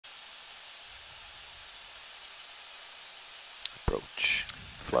approach.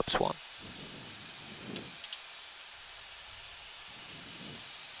 Flaps 1.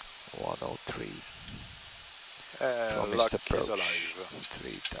 103. From Luck approach. is alive.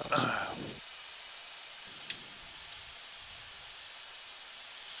 3000.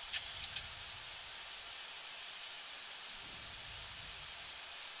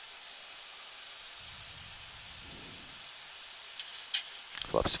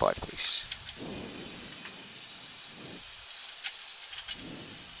 Flaps 5, please.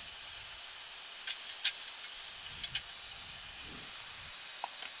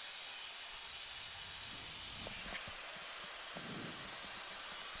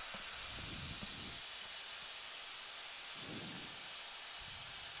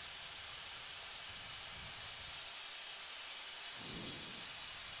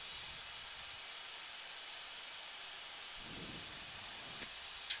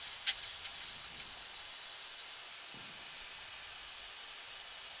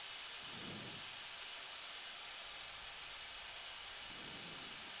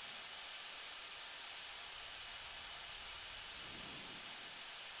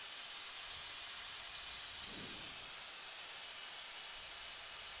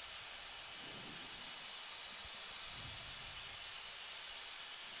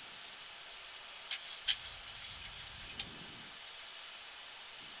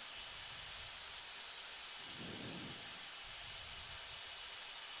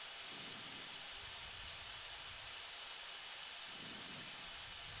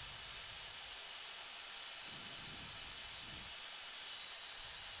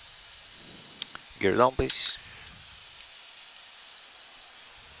 Gear down, please.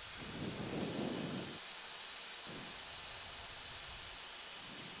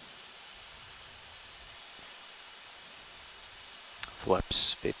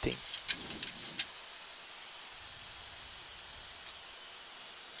 Flaps 15.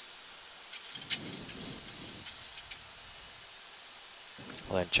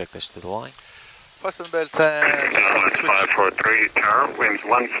 Land checklist to the line. Fasten belts and just switch. 543, tower, winds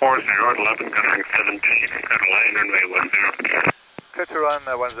 140 at 11, gunning 17, got a line runway 10. Clear to run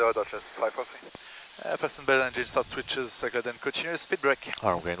 10 Dodgers 543. Fasten belt engine start switches, second and continuous speed brake.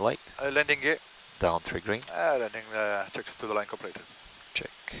 Arm green light. Landing gear. Down 3 green. Landing checklist to the line completed.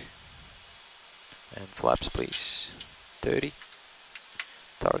 Check. And flaps, please. 30.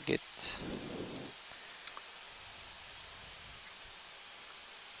 Target.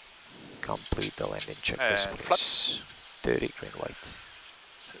 Complete the landing checklist, And please. flaps. 30 green lights.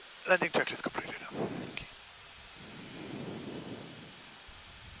 Landing checklist completed. Okay.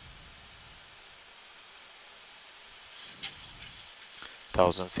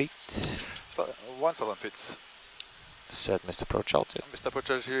 Thousand feet. So, 1000 feet. Set Mr. Approach altitude. Mr.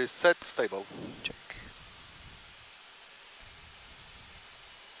 Approach here is set, stable. Check.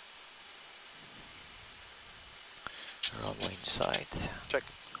 Runway inside. Check.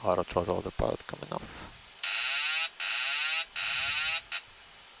 Auto throttle autopilot coming off.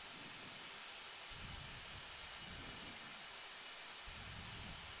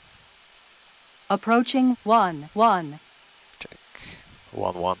 Approaching 1-1. Check.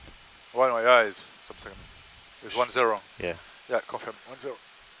 1-1. One way, yeah, it's some second. It's 10. Yeah. Yeah, confirm. 10.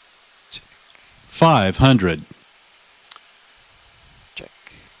 500. Check.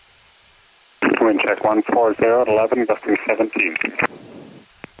 Wind check 140 at 11, gusting 17.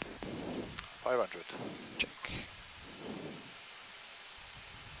 500. Check.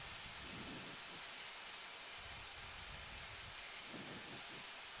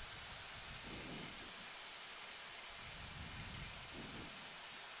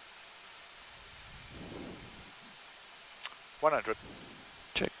 $100.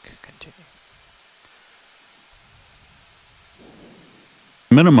 Check. Continue.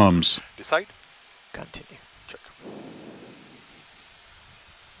 Minimums. Decide. Continue. Check.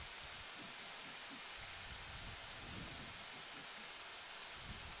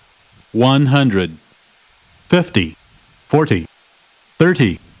 One 100. 50. 40.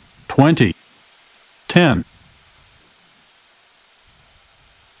 30. 20. 10.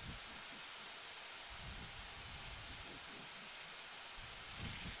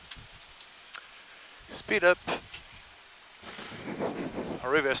 Speed up.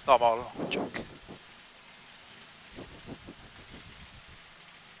 Reverse normal. Check.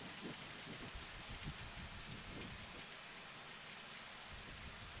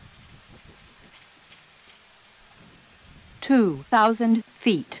 $2,000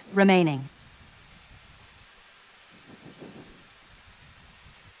 feet remaining.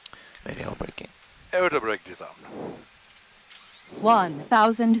 Manual braking. Auto brake disarm.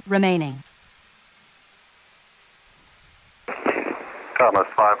 1,000 remaining. Thomas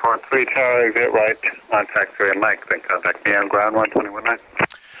 543, tower exit right on taxiway and Mike, then contact me on ground 121.9.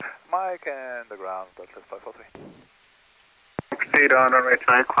 Mike and the ground, Delta 543. Proceed on runway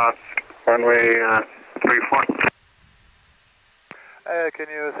 10, cross runway 34. Can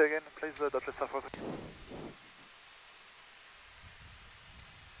you say again, please, Delta 543?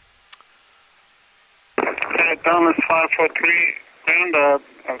 Thomas 543, and I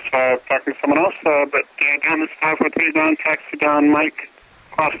was talking to someone else, but Thomas 543 down, taxi down, Mike,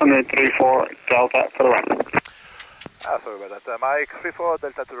 cross runway 34, Delta to the right. Sorry about that. Mike 34,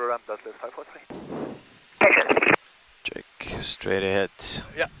 Delta to the ramp, Delta 543. Perfect. Check. Straight ahead.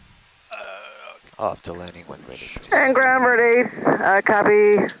 Yeah. Off the landing when ready. And ground bird 8,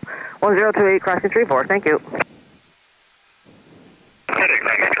 copy 1028, crossing 34, thank you. Ready,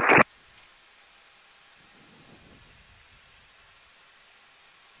 ground.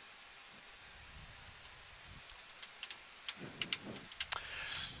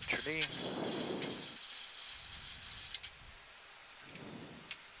 Tree.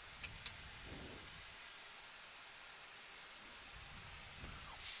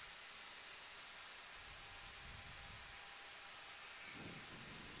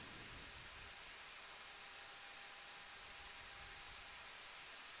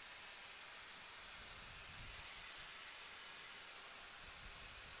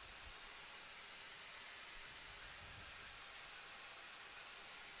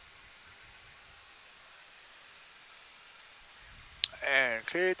 And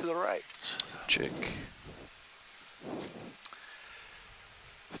clear to the right. Check.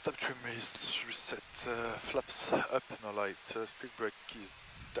 Stop trim is reset. Flaps up, no light. Speed brake is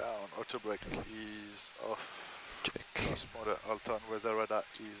down. Auto brake is off. Check. Transmotor alt on. Weather radar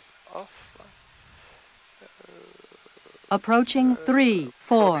is off. Approaching 3,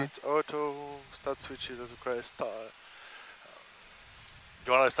 4. Commit auto. Start switches as required. Start.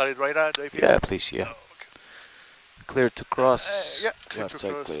 Do you want to start it right now, JP? Yeah, please, yeah. Oh, okay. Clear to cross. Yeah, clear Left to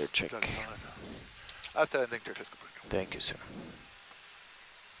side cross. clear, check. After landing, check let's go back. Thank you, sir.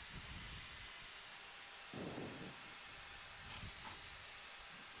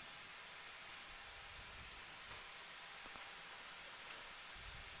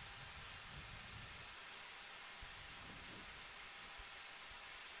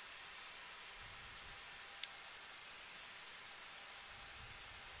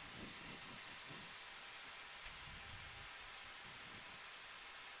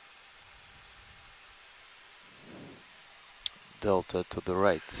 Delta to the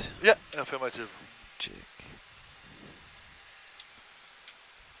right. Yeah, affirmative. Check.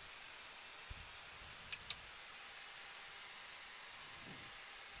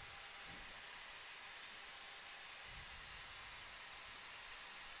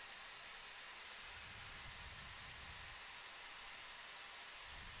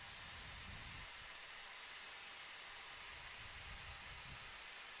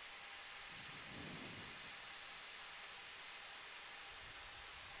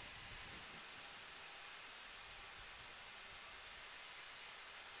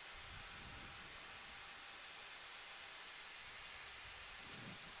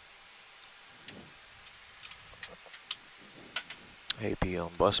 AP on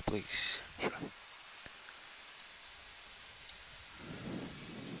bus, please. Sure.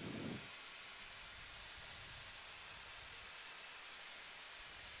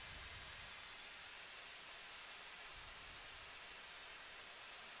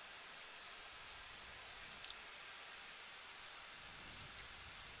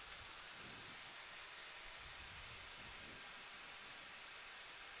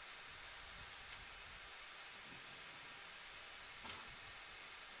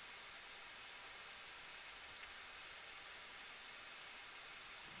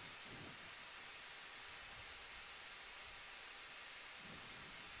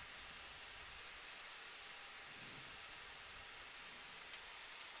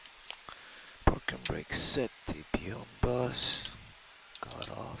 Park and brake set. AP on bus. Cut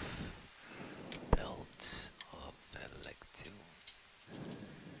off. Belt of elective.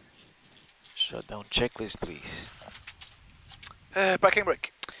 Shutdown checklist, please. Parking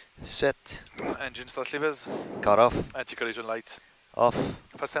brake. Set. Engine start levers. Cut off. Anti-collision light. Off.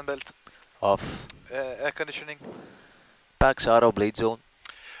 Fast hand belt. Off. Air conditioning. Packs auto blade zone.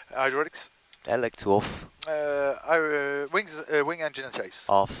 Hydraulics. Elect off. Wing engine and chase.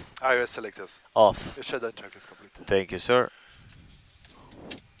 Off. IRS selectors. Off. The shutdown check is complete. Thank you, sir.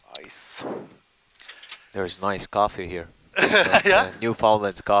 Nice. There's nice coffee here. Yeah?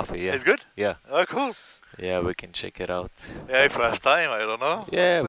 Newfoundland's coffee, yeah. It's good? Yeah. Oh, cool. Yeah, we can check it out. Yeah, if I have time, I don't know. Yeah,